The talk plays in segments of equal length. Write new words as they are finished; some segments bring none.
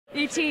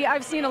E.T.,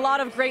 I've seen a lot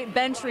of great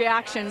bench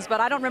reactions, but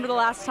I don't remember the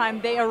last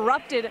time they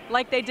erupted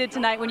like they did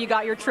tonight when you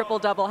got your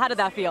triple-double. How did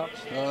that feel?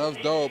 That was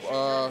dope.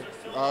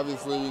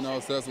 Obviously,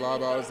 it says a lot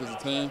about us as a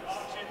team.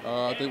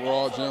 I think we're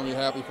all generally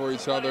happy for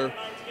each other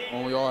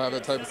when we all have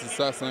that type of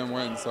success and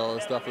win, so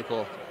it's definitely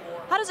cool.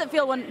 How does it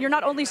feel when you're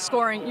not only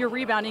scoring, you're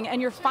rebounding,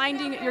 and you're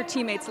finding your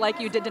teammates like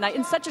you did tonight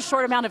in such a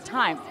short amount of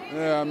time?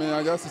 Yeah, I mean,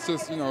 I guess it's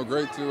just,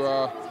 great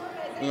to,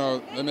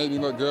 they made me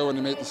look good when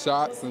they made the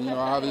shots, and,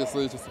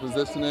 obviously it's just the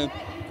positioning,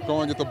 go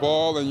and get the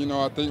ball, and,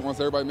 I think once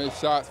everybody makes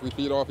shots, we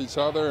feed off each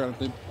other, and I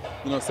think,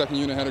 second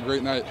unit had a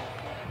great night.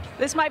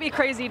 This might be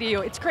crazy to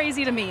you. It's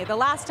crazy to me. The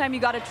last time you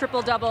got a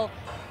triple-double,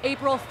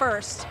 April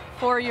 1st,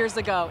 4 years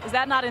ago. Is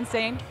that not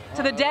insane?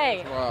 To the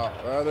day. Wow,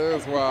 that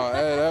is wild.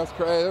 Hey, that's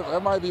crazy.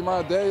 That might be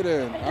my day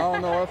then. I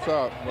don't know what's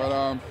up,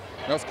 but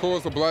that's cool.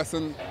 It's a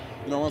blessing.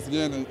 Once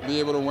again, to be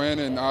able to win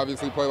and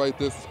obviously play like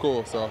this is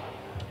cool. So.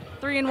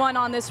 3-1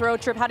 on this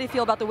road trip. How do you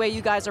feel about the way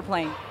you guys are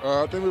playing?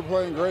 I think we're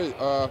playing great.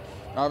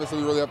 Obviously,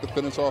 we really have to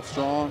finish off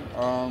strong.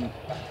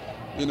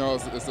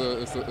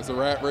 It's a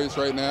rat race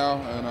right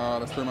now,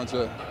 and that's pretty much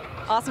it.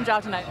 Awesome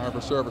job tonight. All right,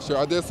 for sure.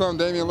 I did something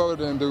Damian Lillard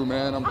didn't do,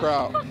 man. I'm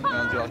proud.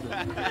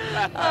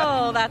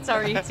 Oh, that's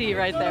our E.T.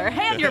 right there.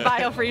 And your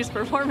Biofreeze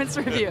performance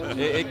review.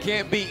 It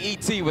can't be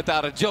E.T.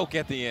 without a joke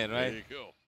at the end, right? There you go.